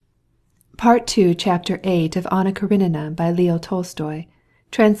Part 2, Chapter 8 of Anna Karenina by Leo Tolstoy,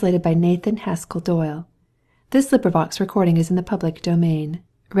 translated by Nathan Haskell Doyle. This recording is in the public domain.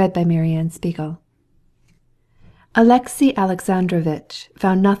 Read by MaryAnn Spiegel. Alexey Alexandrovitch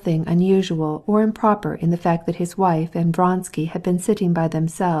found nothing unusual or improper in the fact that his wife and Vronsky had been sitting by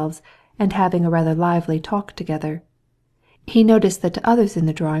themselves and having a rather lively talk together. He noticed that to others in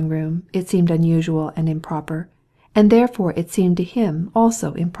the drawing-room it seemed unusual and improper, and therefore it seemed to him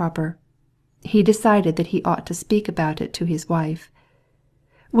also improper. He decided that he ought to speak about it to his wife.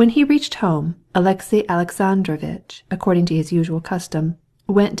 When he reached home, Alexey Alexandrovitch, according to his usual custom,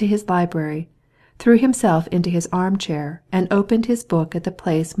 went to his library, threw himself into his armchair and opened his book at the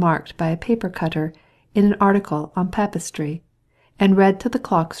place marked by a paper-cutter in an article on papistry, and read till the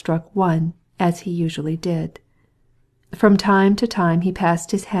clock struck 1, as he usually did. From time to time he passed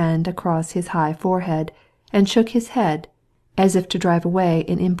his hand across his high forehead and shook his head, as if to drive away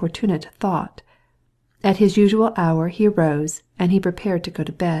an importunate thought. At his usual hour he arose, and he prepared to go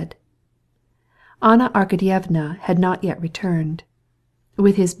to bed. Anna Arkadyevna had not yet returned.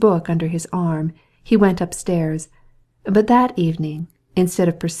 With his book under his arm, he went upstairs, but that evening, instead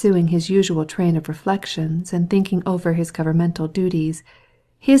of pursuing his usual train of reflections and thinking over his governmental duties,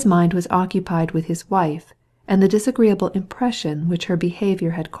 his mind was occupied with his wife and the disagreeable impression which her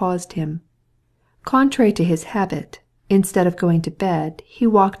behavior had caused him. Contrary to his habit, instead of going to bed, he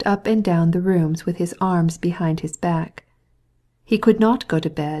walked up and down the rooms with his arms behind his back. He could not go to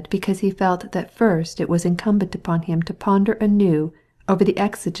bed because he felt that first it was incumbent upon him to ponder anew over the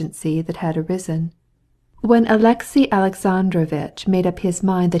exigency that had arisen. When Alexey Alexandrovitch made up his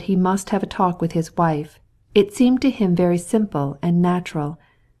mind that he must have a talk with his wife, it seemed to him very simple and natural.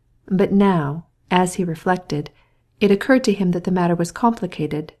 But now, as he reflected, it occurred to him that the matter was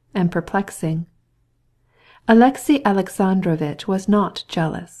complicated and perplexing. Alexey Alexandrovitch was not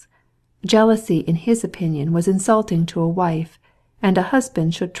jealous. Jealousy, in his opinion, was insulting to a wife, and a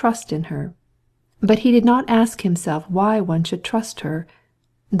husband should trust in her. But he did not ask himself why one should trust her,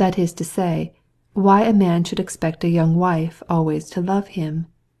 that is to say, why a man should expect a young wife always to love him.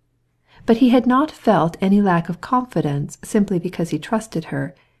 But he had not felt any lack of confidence simply because he trusted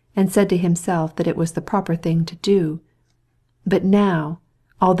her, and said to himself that it was the proper thing to do. But now,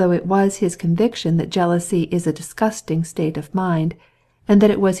 although it was his conviction that jealousy is a disgusting state of mind, and that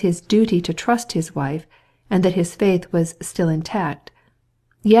it was his duty to trust his wife, and that his faith was still intact,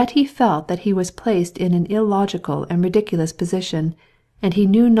 yet he felt that he was placed in an illogical and ridiculous position, and he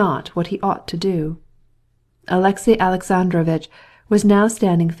knew not what he ought to do. Alexey Alexandrovitch was now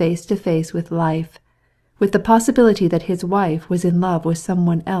standing face to face with life, with the possibility that his wife was in love with some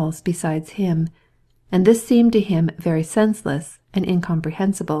one else besides him, and this seemed to him very senseless and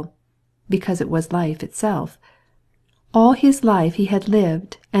incomprehensible, because it was life itself. All his life he had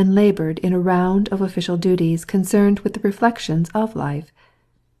lived and labored in a round of official duties concerned with the reflections of life,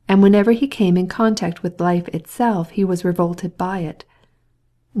 and whenever he came in contact with life itself he was revolted by it.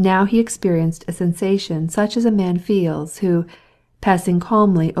 Now he experienced a sensation such as a man feels who, passing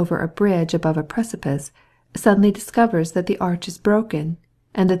calmly over a bridge above a precipice, suddenly discovers that the arch is broken,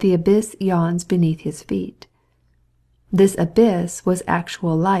 and that the abyss yawns beneath his feet. This abyss was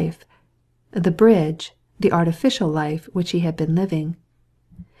actual life, the bridge, the artificial life which he had been living.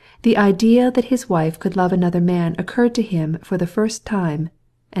 The idea that his wife could love another man occurred to him for the first time,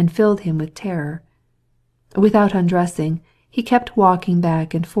 and filled him with terror. Without undressing, he kept walking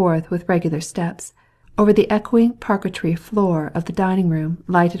back and forth with regular steps, over the echoing parquetry floor of the dining-room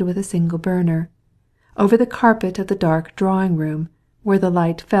lighted with a single burner, over the carpet of the dark drawing-room, where the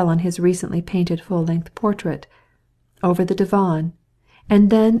light fell on his recently painted full-length portrait, over the divan, and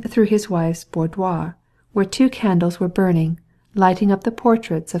then through his wife's boudoir, where 2 candles were burning, lighting up the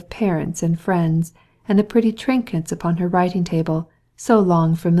portraits of parents and friends, and the pretty trinkets upon her writing-table, so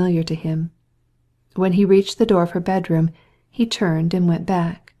long familiar to him. When he reached the door of her bedroom, he turned and went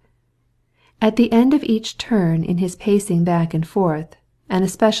back. At the end of each turn in his pacing back and forth, and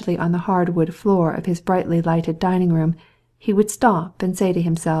especially on the hardwood floor of his brightly lighted dining-room, he would stop and say to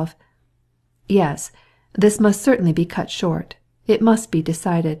himself, "Yes, this must certainly be cut short. It must be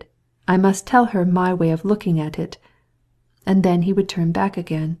decided. I must tell her my way of looking at it." And then he would turn back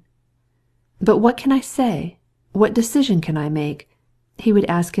again. "But what can I say? What decision can I make?" he would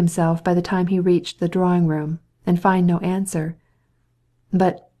ask himself by the time he reached the drawing-room, and find no answer.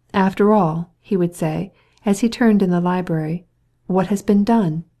 "But, after all," he would say, as he turned in the library, "what has been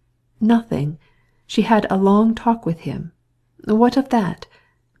done? Nothing. She had a long talk with him. What of that?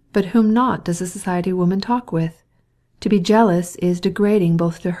 But whom not does a society woman talk with? To be jealous is degrading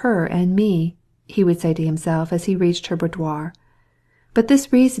both to her and me," he would say to himself as he reached her boudoir. But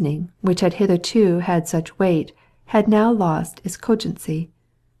this reasoning, which had hitherto had such weight, had now lost its cogency.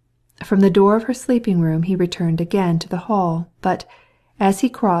 From the door of her sleeping-room he returned again to the hall, but, as he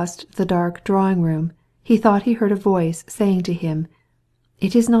crossed the dark drawing-room, he thought he heard a voice saying to him,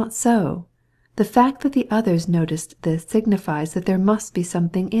 "It is not so. The fact that the others noticed this signifies that there must be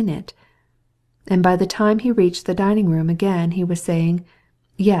something in it." And by the time he reached the dining-room again he was saying,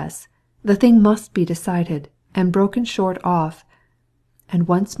 "Yes, the thing must be decided, and broken short off." And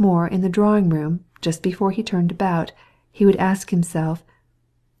once more in the drawing-room, just before he turned about, he would ask himself,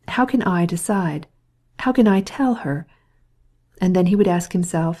 "How can I decide? How can I tell her?" And then he would ask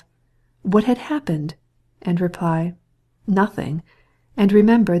himself, "What had happened?" and reply, "Nothing," and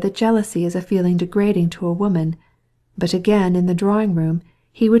remember that jealousy is a feeling degrading to a woman. But again in the drawing-room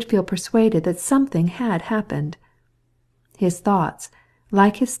he would feel persuaded that something had happened. His thoughts,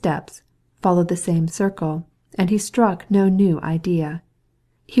 like his steps, followed the same circle, and he struck no new idea.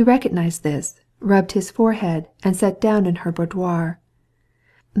 He recognized this, rubbed his forehead, and sat down in her boudoir.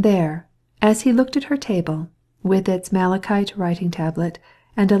 There, as he looked at her table, with its malachite writing tablet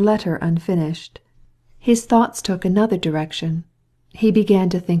and a letter unfinished, his thoughts took another direction. He began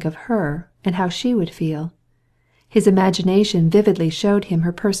to think of her and how she would feel. His imagination vividly showed him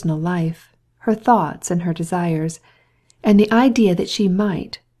her personal life, her thoughts and her desires, and the idea that she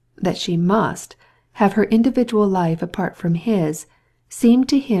might, that she must, have her individual life apart from his, seemed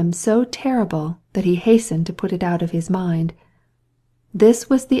to him so terrible that he hastened to put it out of his mind. This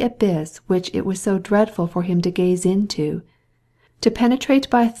was the abyss which it was so dreadful for him to gaze into. To penetrate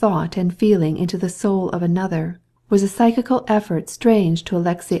by thought and feeling into the soul of another was a psychical effort strange to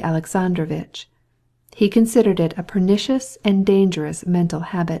Alexey Alexandrovitch. He considered it a pernicious and dangerous mental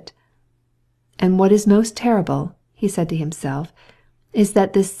habit. "And what is most terrible," he said to himself, "is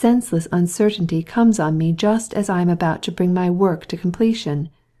that this senseless uncertainty comes on me just as I am about to bring my work to completion."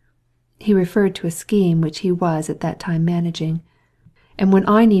 He referred to a scheme which he was at that time managing. "And when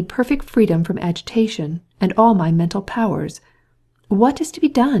I need perfect freedom from agitation and all my mental powers, what is to be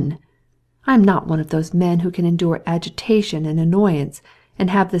done? I am not one of those men who can endure agitation and annoyance and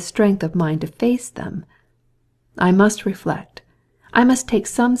have the strength of mind to face them. I must reflect. I must take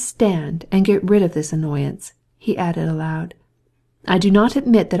some stand and get rid of this annoyance," he added aloud. "I do not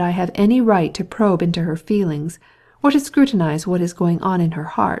admit that I have any right to probe into her feelings, or to scrutinize what is going on in her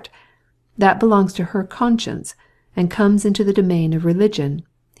heart. That belongs to her conscience, and comes into the domain of religion,"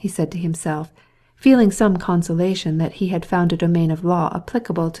 he said to himself, feeling some consolation that he had found a domain of law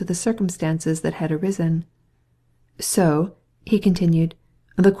applicable to the circumstances that had arisen. "So," he continued,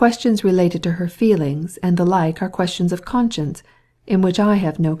 "the questions related to her feelings and the like are questions of conscience, in which I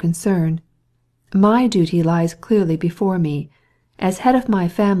have no concern. My duty lies clearly before me. As head of my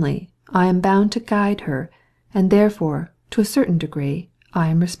family, I am bound to guide her, and therefore, to a certain degree, I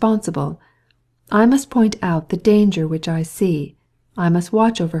am responsible. I must point out the danger which I see. I must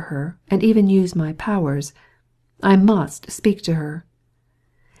watch over her and even use my powers. I must speak to her."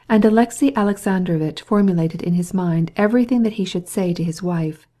 And Alexey Alexandrovitch formulated in his mind everything that he should say to his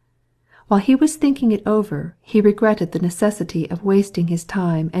wife. While he was thinking it over, he regretted the necessity of wasting his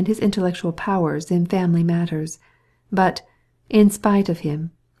time and his intellectual powers in family matters. But, in spite of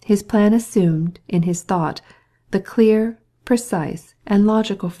him, his plan assumed, in his thought, the clear, precise, and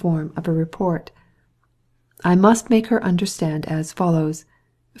logical form of a report. "I must make her understand as follows.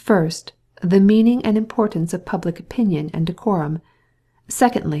 First, the meaning and importance of public opinion and decorum.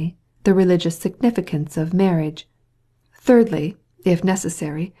 Secondly, the religious significance of marriage. Thirdly, if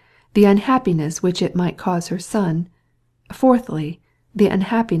necessary, the unhappiness which it might cause her son. Fourthly, the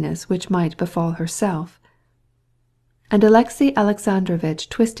unhappiness which might befall herself." And Alexey Alexandrovitch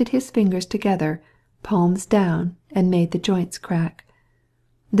twisted his fingers together, palms down, and made the joints crack.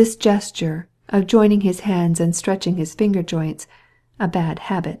 This gesture, of joining his hands and stretching his finger joints, a bad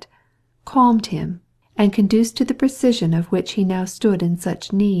habit, calmed him, and conduced to the precision of which he now stood in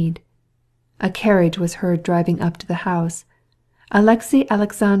such need. A carriage was heard driving up to the house. Alexey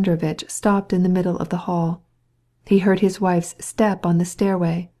Alexandrovitch stopped in the middle of the hall. He heard his wife's step on the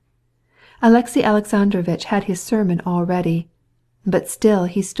stairway. Alexey Alexandrovitch had his sermon all ready, but still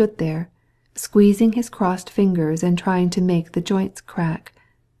he stood there, squeezing his crossed fingers and trying to make the joints crack.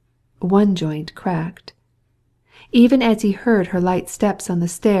 One joint cracked. Even as he heard her light steps on the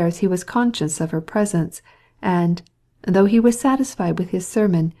stairs he was conscious of her presence, and, though he was satisfied with his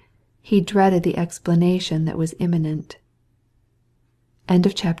sermon, he dreaded the explanation that was imminent. End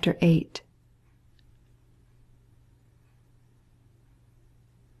of chapter 8.